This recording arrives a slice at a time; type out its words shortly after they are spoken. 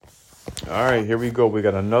All right, here we go. We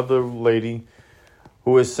got another lady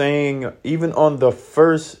who is saying, even on the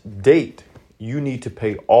first date, you need to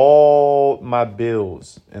pay all my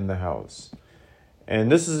bills in the house. And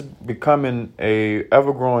this is becoming a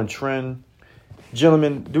ever-growing trend.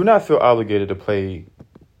 Gentlemen, do not feel obligated to pay.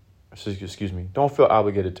 Excuse me. Don't feel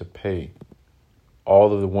obligated to pay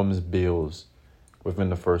all of the woman's bills within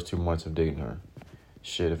the first 2 months of dating her.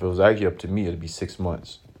 Shit, if it was actually up to me, it'd be 6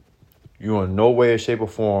 months. You in no way, shape, or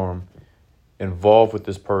form involved with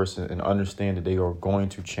this person and understand that they are going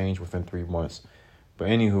to change within 3 months. But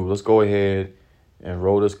anywho, let's go ahead and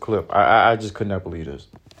roll this clip. I just could not believe this.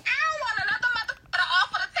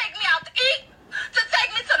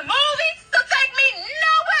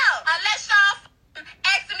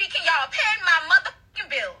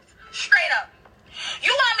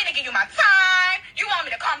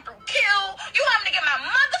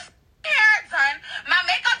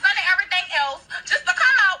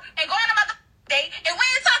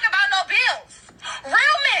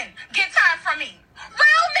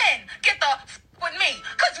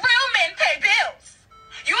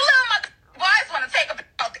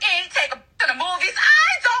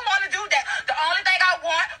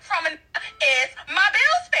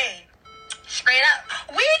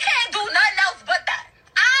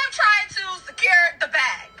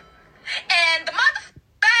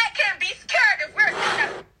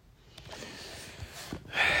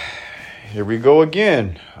 Here we go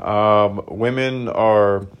again. Women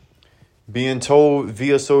are being told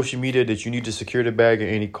via social media that you need to secure the bag at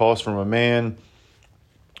any cost from a man,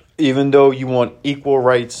 even though you want equal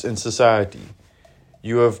rights in society.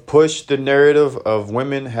 You have pushed the narrative of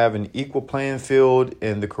women having equal playing field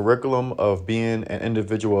in the curriculum of being an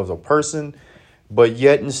individual as a person, but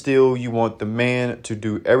yet and still you want the man to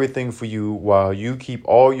do everything for you while you keep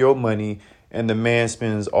all your money and the man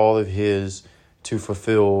spends all of his to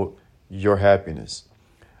fulfill your happiness.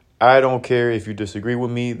 I don't care if you disagree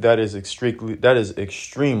with me. That is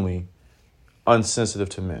extremely unsensitive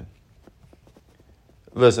to men.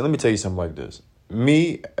 Listen, let me tell you something like this.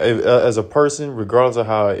 Me, as a person, regardless of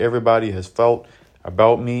how everybody has felt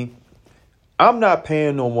about me, I'm not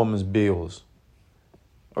paying no woman's bills,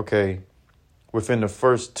 okay, within the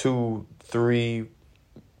first 2, 3,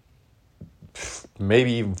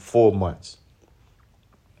 maybe even 4 months.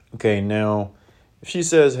 Okay, now, if she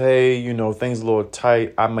says, hey, things a little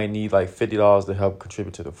tight, I might need like $50 to help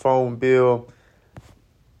contribute to the phone bill.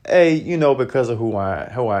 Hey, because of who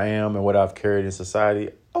I am and what I've carried in society.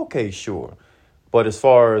 Okay, sure. But as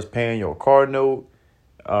far as paying your car note,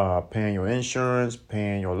 paying your insurance,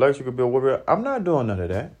 paying your electrical bill, whatever, I'm not doing none of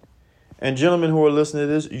that. And gentlemen who are listening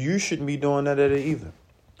to this, you shouldn't be doing none of that either.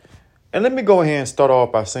 And let me go ahead and start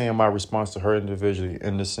off by saying my response to her individually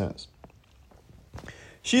in this sense.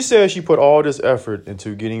 She says she put all this effort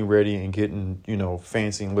into getting ready and getting,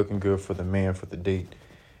 fancy and looking good for the man for the date.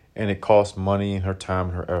 And it costs money and her time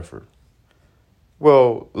and her effort.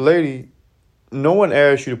 Well, lady, no one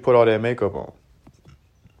asked you to put all that makeup on.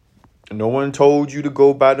 No one told you to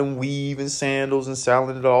go buy them weave and sandals and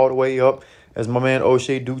saddling it all the way up, as my man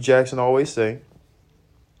O'Shea Duke Jackson always say.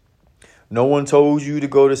 No one told you to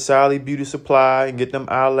go to Sally Beauty Supply and get them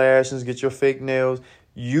eyelashes, get your fake nails.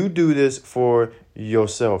 You do this for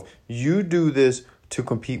yourself. You do this to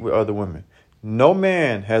compete with other women. No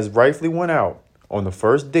man has rightfully went out on the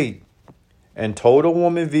first date and told a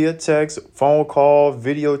woman via text, phone call,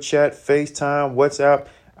 video chat, FaceTime, WhatsApp,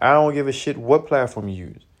 I don't give a shit what platform you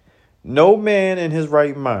use. No man in his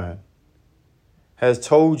right mind has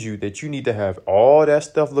told you that you need to have all that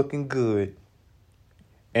stuff looking good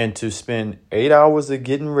and to spend 8 hours of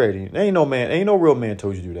getting ready. Ain't no real man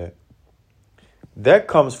told you to do that. That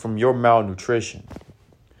comes from your malnutrition.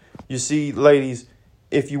 You see, ladies,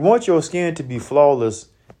 if you want your skin to be flawless,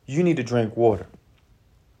 you need to drink water.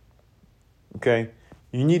 Okay?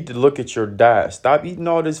 You need to look at your diet. Stop eating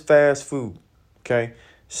all this fast food. Okay?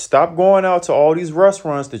 Stop going out to all these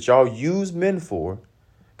restaurants that y'all use men for.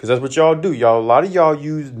 Because that's what y'all do. A lot of y'all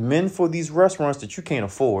use men for these restaurants that you can't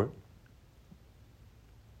afford.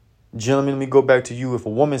 Gentlemen, let me go back to you. If a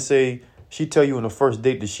woman say, she tell you on the first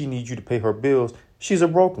date that she needs you to pay her bills, she's a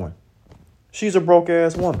broke one. She's a broke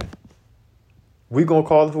ass woman. We're going to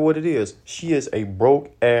call it for what it is. She is a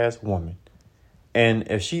broke ass woman. And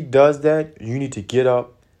if she does that, you need to get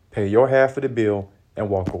up, pay your half of the bill, and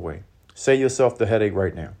walk away. Save yourself the headache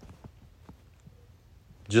right now.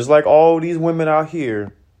 Just like all these women out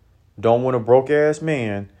here don't want a broke ass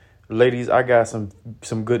man, ladies, I got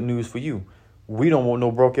some good news for you. We don't want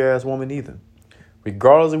no broke ass woman either.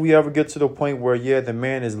 Regardless if we ever get to the point where, the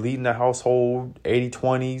man is leading the household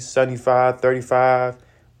 80-20, 75-35,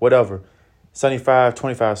 whatever.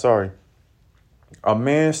 75-25, sorry. A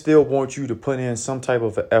man still wants you to put in some type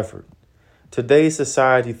of an effort. Today's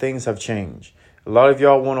society, things have changed. A lot of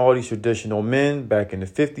y'all want all these traditional men back in the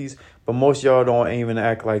 50s, but most of y'all don't even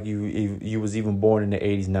act like you was even born in the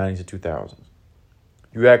 80s, 90s, or 2000s.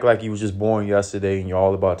 You act like you was just born yesterday and you're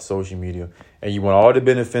all about social media and you want all the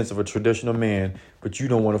benefits of a traditional man, but you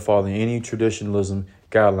don't want to follow any traditionalism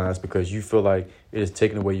guidelines because you feel like it is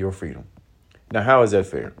taking away your freedom. Now, how is that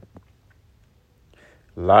fair?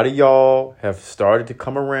 A lot of y'all have started to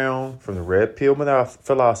come around from the red pill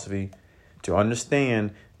philosophy to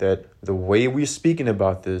understand that the way we're speaking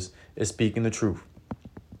about this is speaking the truth.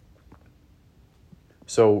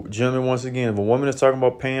 So, gentlemen, once again, if a woman is talking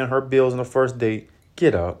about paying her bills on the first date,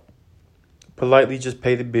 get up. Politely just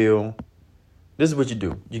pay the bill. This is what you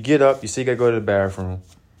do. You get up. You see you got to go to the bathroom.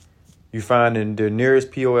 You find in the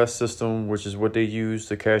nearest POS system, which is what they use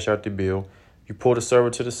to cash out the bill. You pull the server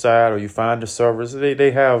to the side or you find the servers.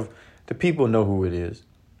 They have, the people know who it is.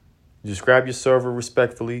 You just grab your server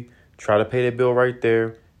respectfully. Try to pay the bill right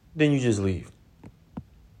there. Then you just leave.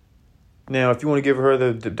 Now, if you want to give her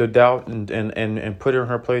the doubt and put her in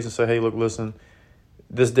her place and say, hey, look, listen,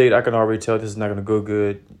 this date, I can already tell this is not going to go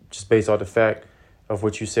good just based off the fact of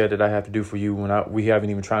what you said that I have to do for you when we haven't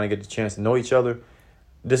even trying to get the chance to know each other.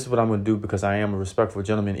 This is what I'm going to do because I am a respectful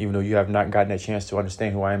gentleman, even though you have not gotten that chance to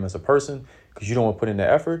understand who I am as a person because you don't want to put in the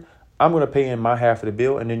effort. I'm going to pay in my half of the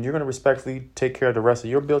bill, and then you're going to respectfully take care of the rest of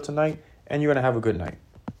your bill tonight, and you're going to have a good night,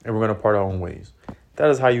 and we're going to part our own ways. That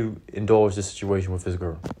is how you indulge the situation with this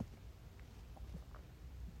girl.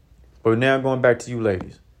 But now going back to you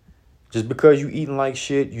ladies. Just because you eating like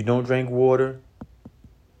shit, you don't drink water.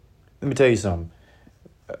 Let me tell you something.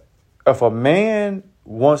 If a man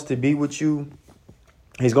wants to be with you,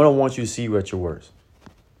 he's going to want you to see you at your worst.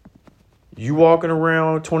 You walking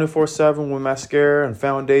around 24/7 with mascara and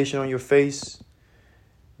foundation on your face.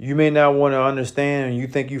 You may not want to understand and you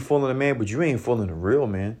think you fooling a man, but you ain't fooling a real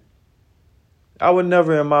man. I would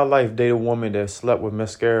never in my life date a woman that slept with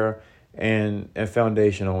mascara and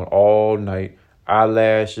foundation on all night,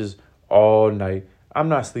 eyelashes all night. I'm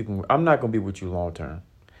not going to be with you long term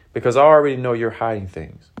because I already know you're hiding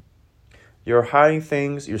things. You're hiding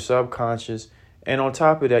things, you're subconscious. And on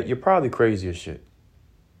top of that, you're probably crazy as shit.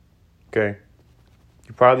 Okay?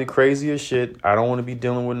 You're probably crazy as shit. I don't want to be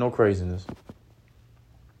dealing with no craziness.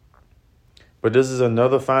 But this is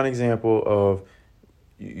another fine example of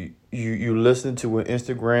you listen to an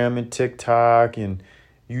Instagram and TikTok and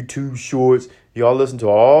YouTube shorts. Y'all listen to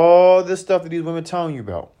all this stuff that these women telling you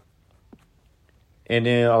about. And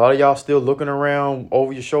then a lot of y'all still looking around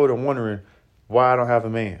over your shoulder wondering why I don't have a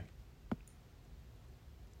man.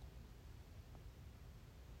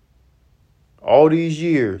 All these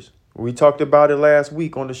years, we talked about it last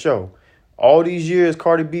week on the show. All these years,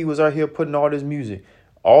 Cardi B was out here putting all this music.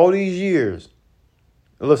 All these years.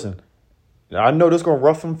 Listen, I know this going to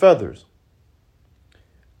ruffle feathers.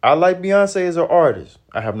 I like Beyonce as an artist.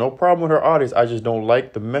 I have no problem with her artist. I just don't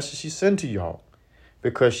like the message she sent to y'all.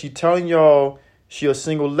 Because she telling y'all she a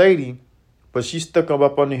single lady, but she stuck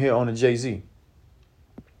up under here on the Jay-Z.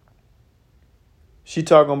 She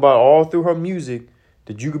talking about all through her music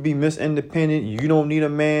that you could be Miss Independent. You don't need a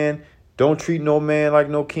man. Don't treat no man like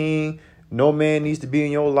no king. No man needs to be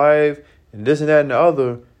in your life. And this and that and the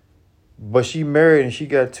other. But she married and she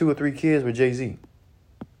got 2 or 3 kids with Jay-Z.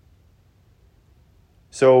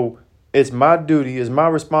 So it's my duty, it's my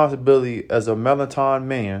responsibility as a melatonin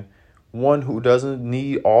man, one who doesn't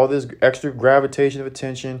need all this extra gravitation of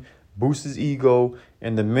attention, boost his ego,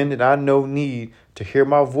 and the men that I know need to hear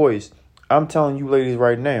my voice. I'm telling you ladies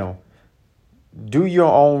right now, do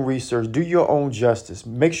your own research, do your own justice.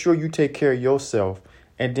 Make sure you take care of yourself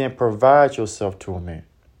and then provide yourself to a man.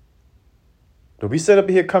 Don't be set up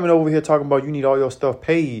here coming over here talking about you need all your stuff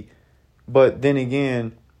paid, but then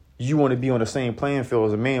again, you want to be on the same playing field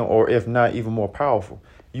as a man, or if not, even more powerful.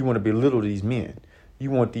 You want to belittle these men.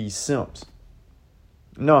 You want these simps.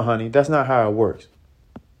 No, honey, that's not how it works.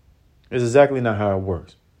 It's exactly not how it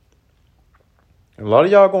works. A lot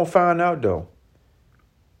of y'all going to find out, though.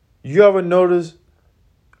 You ever notice,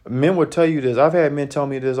 men will tell you this. I've had men tell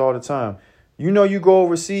me this all the time. You know, you go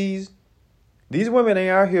overseas, these women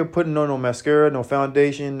ain't out here putting on no mascara, no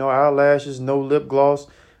foundation, no eyelashes, no lip gloss,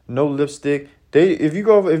 no lipstick. If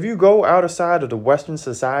you go outside of the Western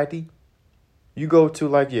society, you go to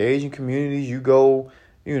like your Asian communities, you go,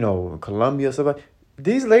 Colombia, stuff like that.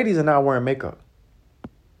 These ladies are not wearing makeup.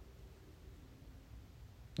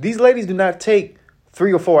 These ladies do not take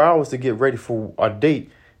 3 or 4 hours to get ready for a date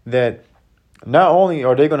that not only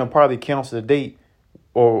are they going to probably cancel the date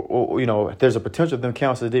or there's a potential of them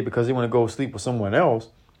cancel the date because they want to go sleep with someone else.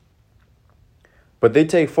 but they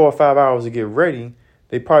take 4 or 5 hours to get ready.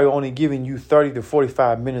 They probably only giving you 30 to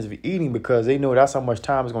 45 minutes of eating because they know that's how much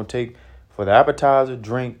time it's going to take for the appetizer,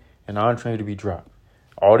 drink, and the entree to be dropped.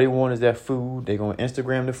 All they want is that food. They're going to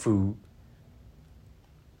Instagram the food.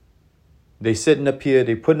 They sitting up here.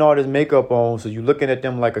 They putting all this makeup on. So you looking at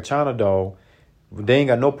them like a China doll. They ain't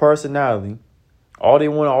got no personality. All they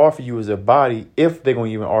want to offer you is a body, if they're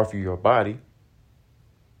going to even offer you a body.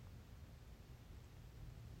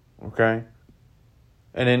 Okay?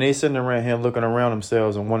 And then they sitting around here looking around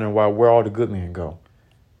themselves and wondering where all the good men go.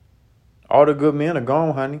 All the good men are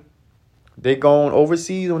gone, honey. They going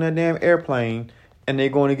overseas on that damn airplane, and they're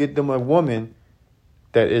going to get them a woman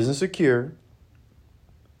that isn't secure.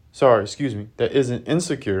 That isn't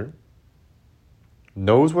insecure.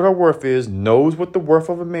 Knows what her worth is, knows what the worth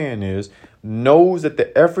of a man is, knows that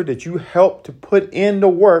the effort that you help to put in the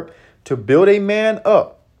work to build a man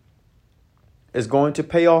up is going to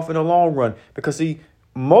pay off in the long run. Because see,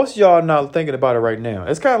 most of y'all are not thinking about it right now.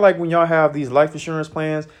 It's kind of like when y'all have these life insurance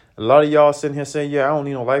plans. A lot of y'all sitting here saying, yeah, I don't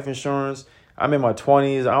need no life insurance. I'm in my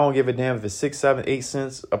 20s. I don't give a damn if it's 6, 7, 8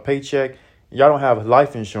 cents a paycheck. Y'all don't have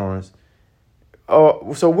life insurance.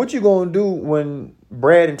 So what you going to do when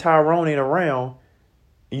Brad and Tyrone ain't around?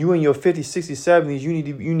 You in your 50s, 60s, 70s,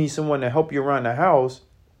 you need someone to help you around the house,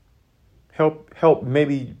 help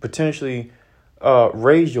maybe potentially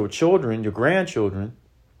raise your children, your grandchildren,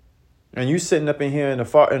 and you sitting up in here in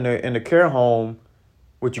the care home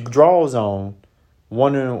with your drawers on,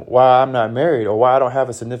 wondering why I'm not married or why I don't have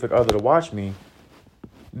a significant other to watch me.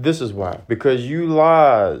 This is why. Because you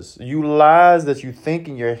lies that you think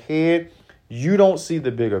in your head. You don't see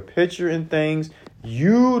the bigger picture in things.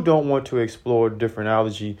 You don't want to explore different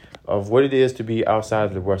analogy of what it is to be outside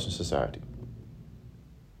of the Western society.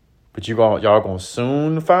 But y'all going to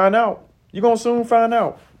soon find out. You're going to soon find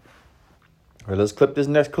out. All right, let's clip this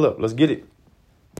next clip. Let's get it.